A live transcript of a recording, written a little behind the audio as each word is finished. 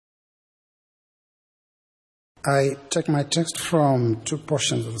I take my text from two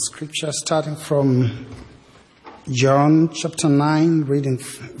portions of the scripture, starting from John chapter 9, reading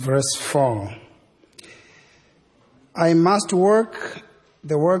verse 4. I must work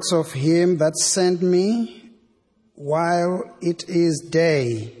the works of him that sent me while it is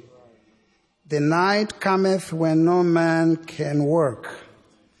day. The night cometh when no man can work.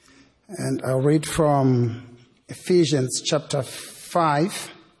 And I'll read from Ephesians chapter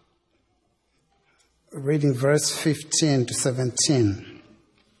 5, reading verse 15 to 17.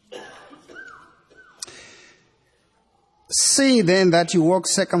 See then that you walk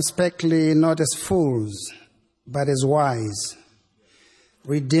circumspectly, not as fools, but as wise,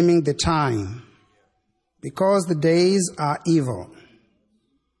 redeeming the time, because the days are evil.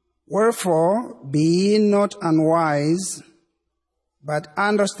 Wherefore, be ye not unwise, but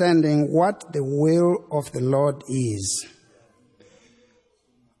understanding what the will of the Lord is.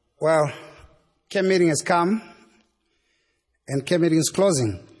 Well, camp meeting has come, and camp meeting is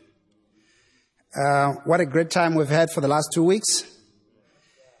closing. What a great time we've had for the last 2 weeks.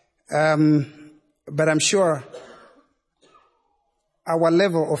 But I'm sure our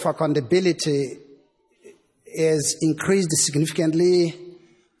level of accountability is increased significantly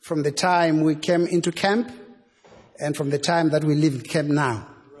from the time we came into camp and from the time that we live in camp now.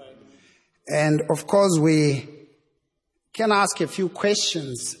 Right. And of course, we can ask a few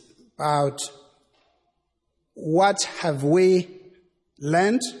questions about what have we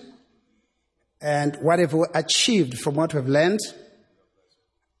learned and what have we achieved from what we've learned,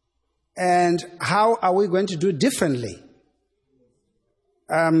 and how are we going to do differently?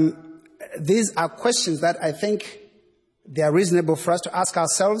 These are questions that I think they are reasonable for us to ask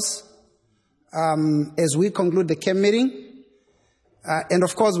ourselves as we conclude the camp meeting. And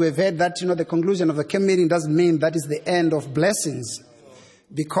of course, we've heard that, the conclusion of the camp meeting doesn't mean that is the end of blessings,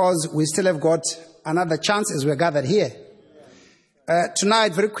 because we still have got another chance as we're gathered here.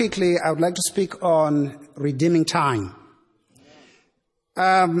 Tonight, very quickly, I would like to speak on redeeming time.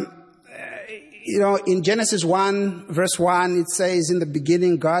 In Genesis 1, verse 1, it says, in the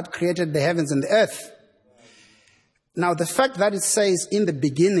beginning, God created the heavens and the earth. Now, the fact that it says in the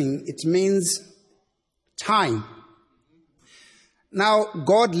beginning, it means time. Now,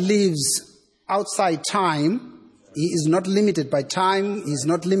 God lives outside time. He is not limited by time. He is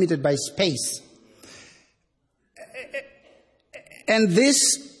not limited by space. And this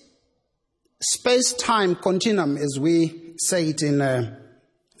space-time continuum, as we say it in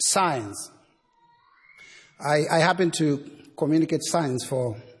science, I happen to communicate science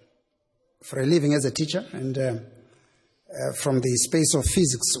for a living as a teacher, and from the space of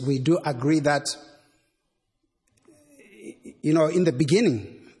physics, we do agree that, in the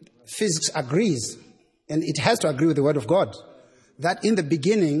beginning, physics agrees, and it has to agree with the Word of God, that in the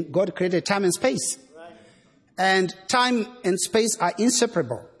beginning, God created time and space. And time and space are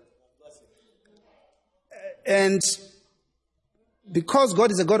inseparable. And because God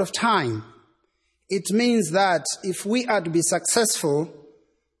is a God of time, it means that if we are to be successful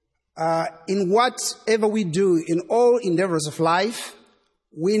in whatever we do, in all endeavors of life,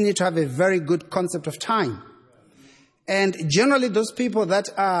 we need to have a very good concept of time. And generally, those people that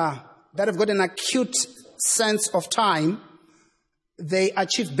have got an acute sense of time, they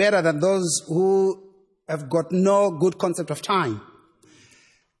achieve better than those who have got no good concept of time.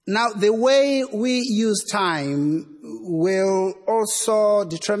 Now, the way we use time will also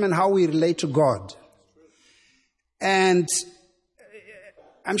determine how we relate to God. And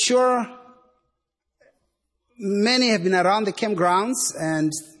I'm sure many have been around the campgrounds,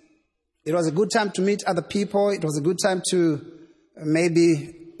 and it was a good time to meet other people. It was a good time to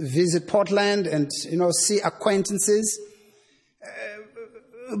maybe visit Portland and, see acquaintances.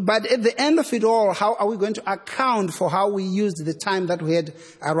 But at the end of it all, how are we going to account for how we used the time that we had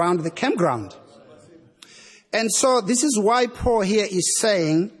around the campground? And so this is why Paul here is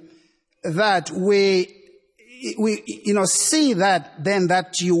saying that we see that then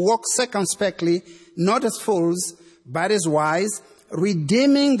that you walk circumspectly, not as fools, but as wise,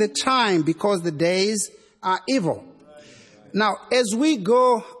 redeeming the time because the days are evil. Now, as we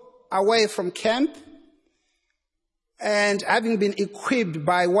go away from camp, and having been equipped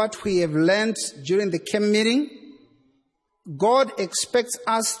by what we have learned during the camp meeting, God expects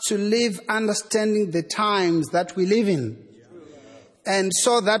us to live understanding the times that we live in. And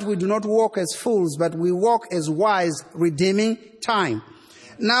so that we do not walk as fools, but we walk as wise, redeeming time.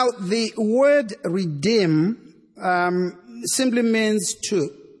 Now, the word redeem simply means to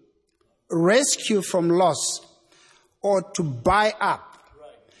rescue from loss or to buy up.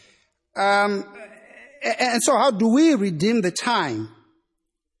 And so how do we redeem the time?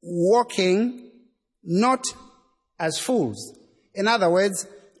 Walking not as fools. In other words,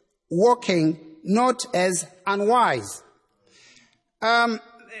 walking not as unwise.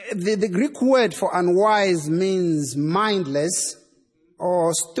 The Greek word for unwise means mindless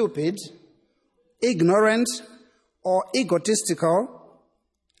or stupid, ignorant or egotistical,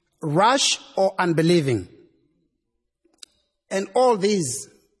 rash or unbelieving. And all these,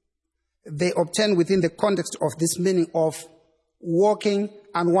 they obtain within the context of this meaning of walking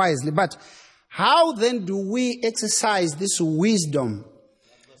unwisely. But how then do we exercise this wisdom?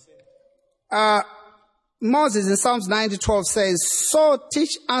 Moses in Psalms 90:12 says, "So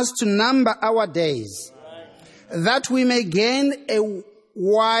teach us to number our days, that we may gain a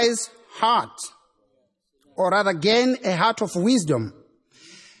wise heart," or rather gain a heart of wisdom.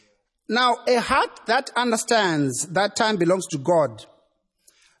 Now, a heart that understands that time belongs to God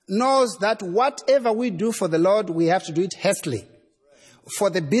knows that whatever we do for the Lord, we have to do it hastily. For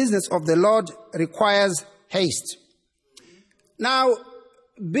the business of the Lord requires haste. Now,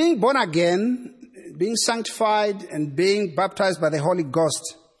 being born again, being sanctified, and being baptized by the Holy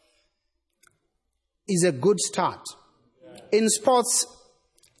Ghost is a good start. In sports,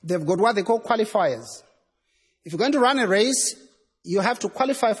 they've got what they call qualifiers. If you're going to run a race, you have to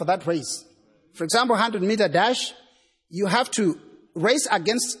qualify for that race. For example, 100-meter dash, you have to race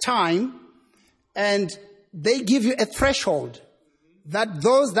against time, and they give you a threshold that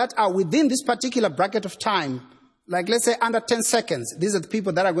those that are within this particular bracket of time, like let's say under 10 seconds, these are the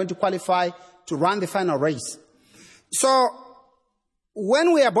people that are going to qualify to run the final race. So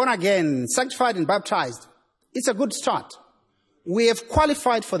when we are born again, sanctified and baptized, it's a good start. We have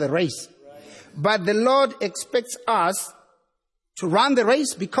qualified for the race. But the Lord expects us to run the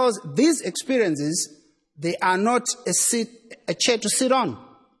race because these experiences, they are not a chair to sit on.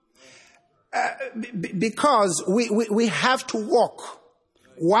 Because we have to walk.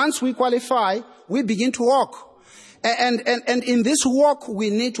 Once we qualify, we begin to walk. And in this walk, we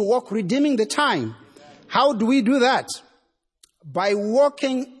need to walk redeeming the time. How do we do that? By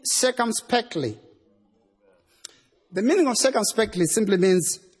walking circumspectly. The meaning of circumspectly simply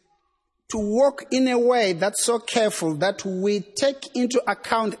means to walk in a way that's so careful that we take into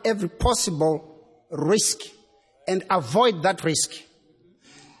account every possible risk and avoid that risk.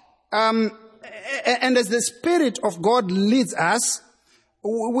 And as the Spirit of God leads us,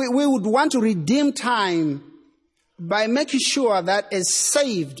 we would want to redeem time by making sure that as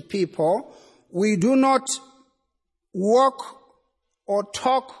saved people, we do not walk or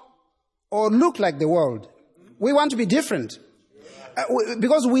talk or look like the world. We want to be different.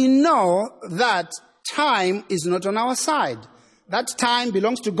 Because we know that time is not on our side. That time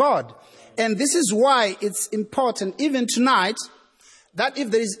belongs to God. And this is why it's important, even tonight, that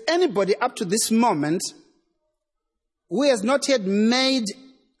if there is anybody up to this moment who has not yet made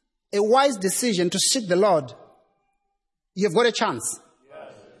a wise decision to seek the Lord, you've got a chance.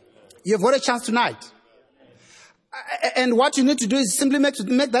 You've got a chance tonight. And what you need to do is simply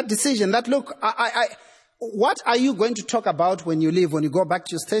make that decision that, look, what are you going to talk about when you leave, when you go back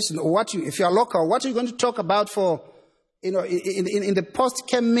to your station? Or if you're local, what are you going to talk about for, in the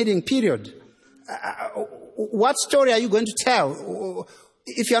post-camp meeting period? What story are you going to tell?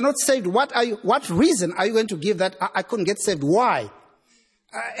 If you're not saved, what reason are you going to give that I couldn't get saved? Why?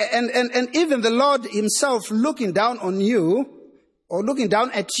 And even the Lord himself looking down on you, or looking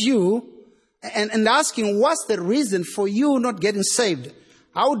down at you, and asking, what's the reason for you not getting saved?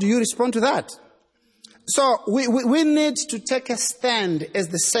 How do you respond to that? So we need to take a stand as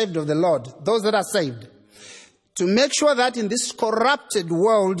the saved of the Lord, those that are saved, to make sure that in this corrupted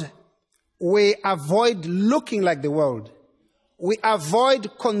world, we avoid looking like the world. We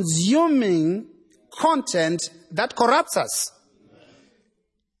avoid consuming content that corrupts us.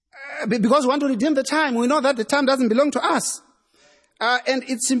 Because we want to redeem the time. We know that the time doesn't belong to us. And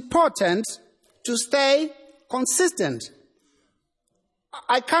it's important to stay consistent.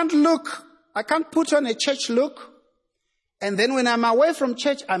 I can't put on a church look, and then when I'm away from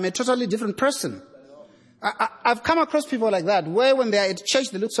church, I'm a totally different person. I've come across people like that, where when they're at church,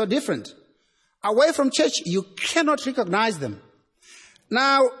 they look so different. Away from church, you cannot recognize them.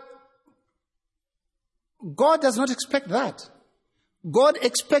 Now, God does not expect that. God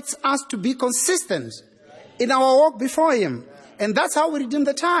expects us to be consistent in our walk before Him. And that's how we redeem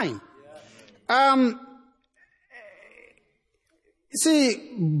the time.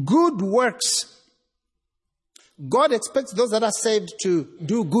 See, good works. God expects those that are saved to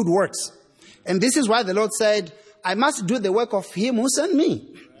do good works. And this is why the Lord said, I must do the work of Him who sent me.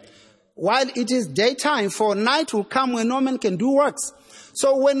 While it is daytime, for night will come when no man can do works.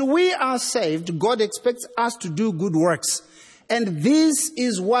 So when we are saved, God expects us to do good works. And this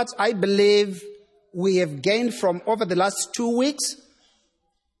is what I believe we have gained from over the last 2 weeks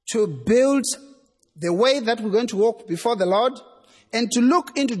to build the way that we're going to walk before the Lord and to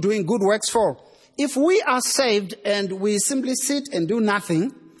look into doing good works for. If we are saved and we simply sit and do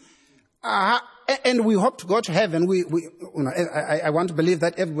nothing, and we hope to go to heaven, I want to believe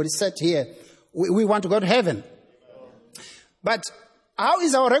that everybody sat here, we want to go to heaven. But how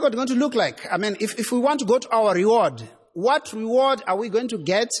is our record going to look like? I mean, if we want to go to our reward, what reward are we going to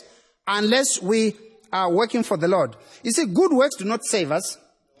get unless we are working for the Lord? You see, good works do not save us,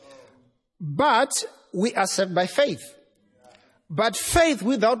 but we are saved by faith. But faith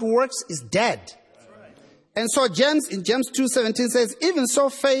without works is dead. And so James 2:17 says, even so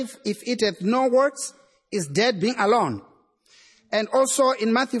faith, if it hath no works, is dead being alone. And also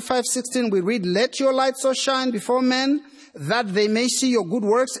in Matthew 5:16 we read, let your light so shine before men that they may see your good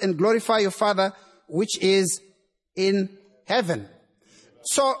works and glorify your Father which is in heaven.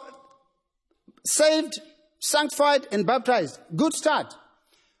 So saved, sanctified, and baptized. Good start.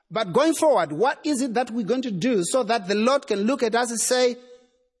 But going forward, what is it that we're going to do so that the Lord can look at us and say,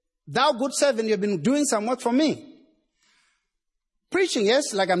 thou good servant, you've been doing some work for me. Preaching,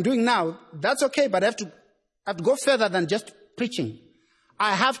 yes, like I'm doing now, that's okay, but I have to go further than just preaching.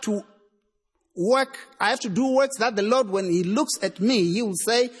 I have to work, I have to do works that the Lord, when he looks at me, he will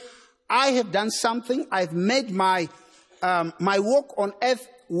say, I have done something, I've made my walk on earth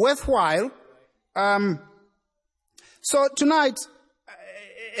worthwhile. So tonight,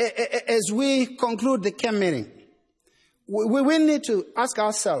 as we conclude the camp meeting, we will need to ask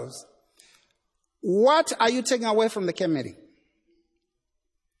ourselves, what are you taking away from the camp meeting?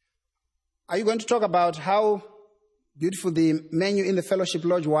 Are you going to talk about how beautiful the menu in the fellowship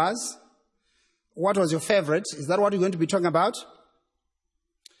lodge was? What was your favorite? Is that what you're going to be talking about?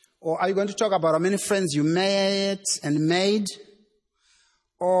 Or are you going to talk about how many friends you met and made?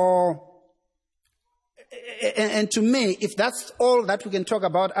 And to me, if that's all that we can talk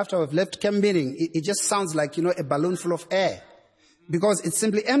about after we've left camp meeting, it just sounds like, a balloon full of air, because it's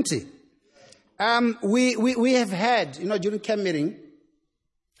simply empty. We have had, during camp meeting,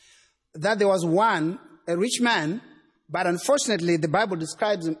 that there was a rich man, but unfortunately the Bible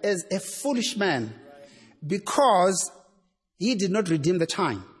describes him as a foolish man because he did not redeem the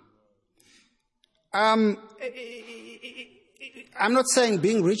time. I'm not saying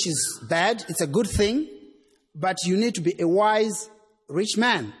being rich is bad. It's a good thing. But you need to be a wise, rich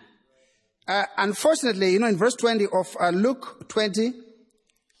man. Unfortunately, in verse 20 of Luke 20,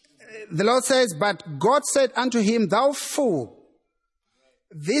 the Lord says, but God said unto him, thou fool,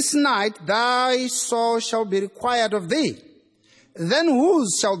 this night thy soul shall be required of thee. Then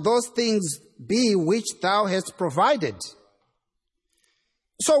whose shall those things be which thou hast provided?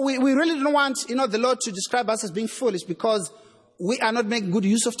 So we really don't want, the Lord to describe us as being foolish because we are not making good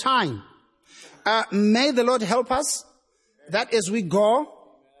use of time. May the Lord help us that as we go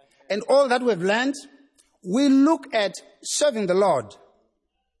and all that we've learned, we look at serving the Lord.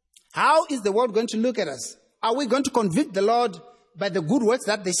 How is the world going to look at us? Are we going to convict the Lord by the good works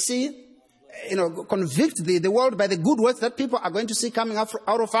that they see? Convict the world by the good works that people are going to see coming out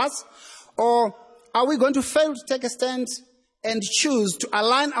of us? Or are we going to fail to take a stand and choose to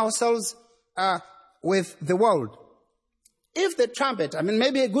align ourselves with the world? If the trumpet,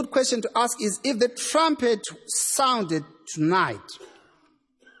 maybe a good question to ask is, if the trumpet sounded tonight,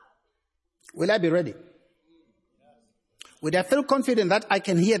 will I be ready? Would I feel confident that I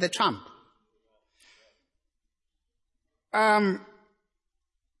can hear the trump? Are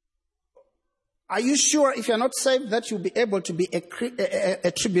you sure, if you're not saved, that you'll be able to be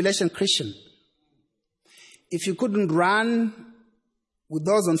a tribulation Christian? If you couldn't run with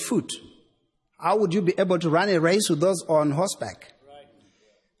those on foot, how would you be able to run a race with those on horseback? Right.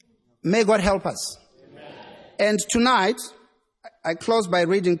 May God help us. Amen. And tonight, I close by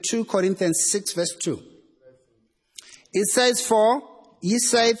reading 2 Corinthians 6 verse 2. It says, for he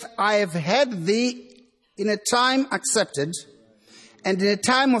saith, I have had thee in a time accepted, and in a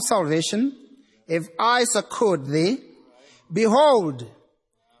time of salvation, if I succored thee, behold,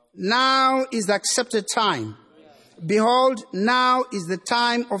 now is the accepted time. Behold, now is the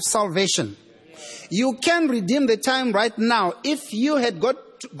time of salvation. You can redeem the time right now. If you had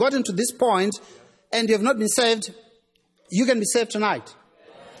gotten to this point and you have not been saved, you can be saved tonight.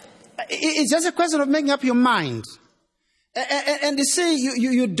 It's just a question of making up your mind. And you see,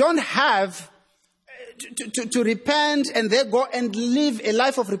 you don't have to repent and then go and live a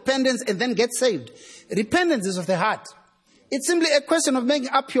life of repentance and then get saved. Repentance is of the heart. It's simply a question of making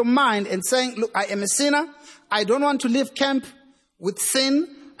up your mind and saying, look, I am a sinner. I don't want to live camp with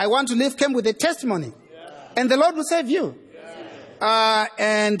sin. I want to live camp with a testimony. Yeah. And the Lord will save you. Yeah.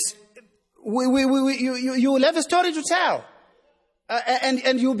 And you will have a story to tell.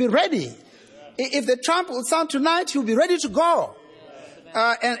 And you'll be ready. If the trump will sound tonight, you'll be ready to go.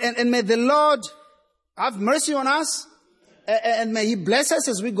 And may the Lord have mercy on us. And may He bless us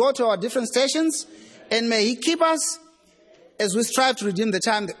as we go to our different stations. And may He keep us as we strive to redeem the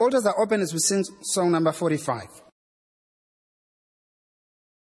time. The altars are open as we sing song number 45.